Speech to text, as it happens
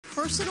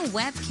personal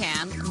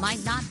webcam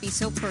might not be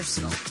so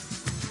personal.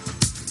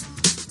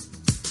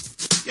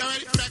 Y'all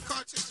ready for that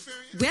cartoon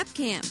experience?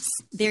 Webcams.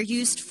 They're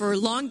used for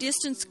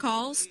long-distance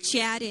calls,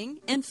 chatting,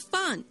 and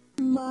fun.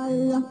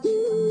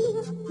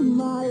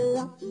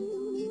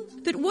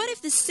 But what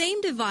if the same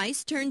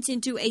device turns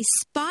into a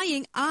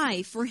spying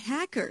eye for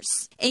hackers?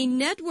 A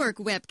network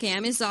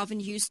webcam is often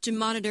used to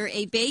monitor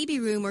a baby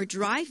room or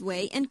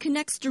driveway and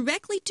connects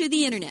directly to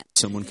the internet.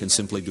 Someone can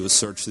simply do a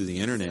search through the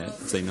internet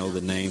if they know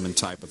the name and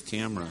type of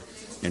camera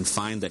and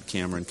find that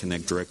camera and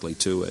connect directly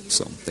to it.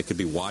 So they could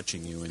be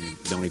watching you and you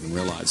don't even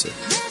realize it.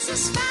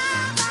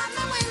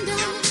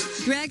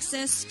 Gregg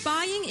says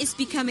spying is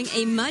becoming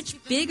a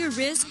much bigger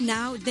risk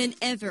now than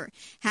ever.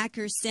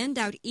 Hackers send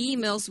out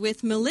emails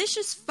with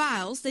malicious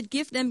files that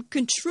give them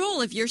control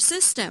of your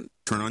system.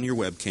 Turn on your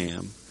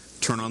webcam,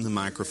 turn on the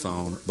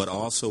microphone, but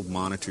also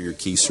monitor your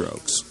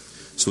keystrokes.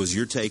 So as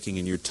you're taking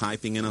and you're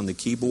typing in on the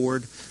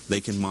keyboard,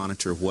 they can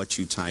monitor what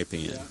you type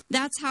in.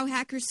 That's how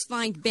hackers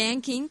find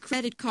banking,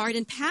 credit card,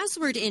 and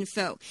password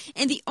info.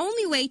 And the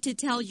only way to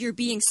tell you're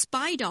being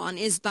spied on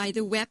is by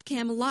the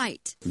webcam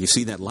light. You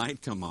see that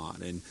light come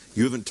on, and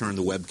you haven't turned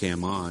the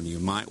webcam on, you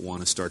might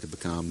want to start to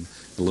become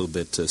a little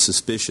bit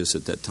suspicious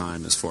at that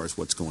time as far as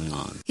what's going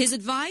on. His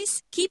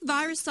advice, keep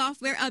virus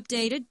software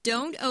updated,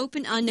 don't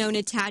open unknown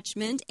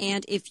attachment,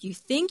 and if you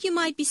think you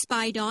might be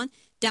spied on,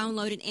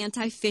 download an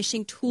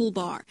anti-phishing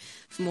toolbar.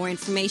 For more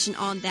information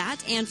on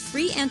that and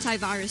free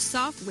antivirus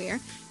software,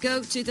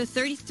 go to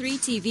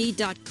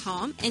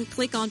the33tv.com and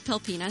click on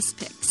Pelpina's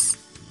Picks.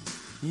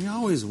 You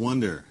always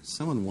wonder,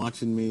 someone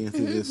watching me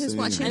through this thing? Who's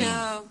watching? I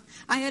know.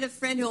 I had a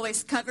friend who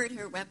always covered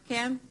her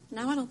webcam.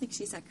 Now I don't think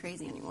she's that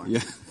crazy anymore.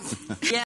 Yeah. Yeah.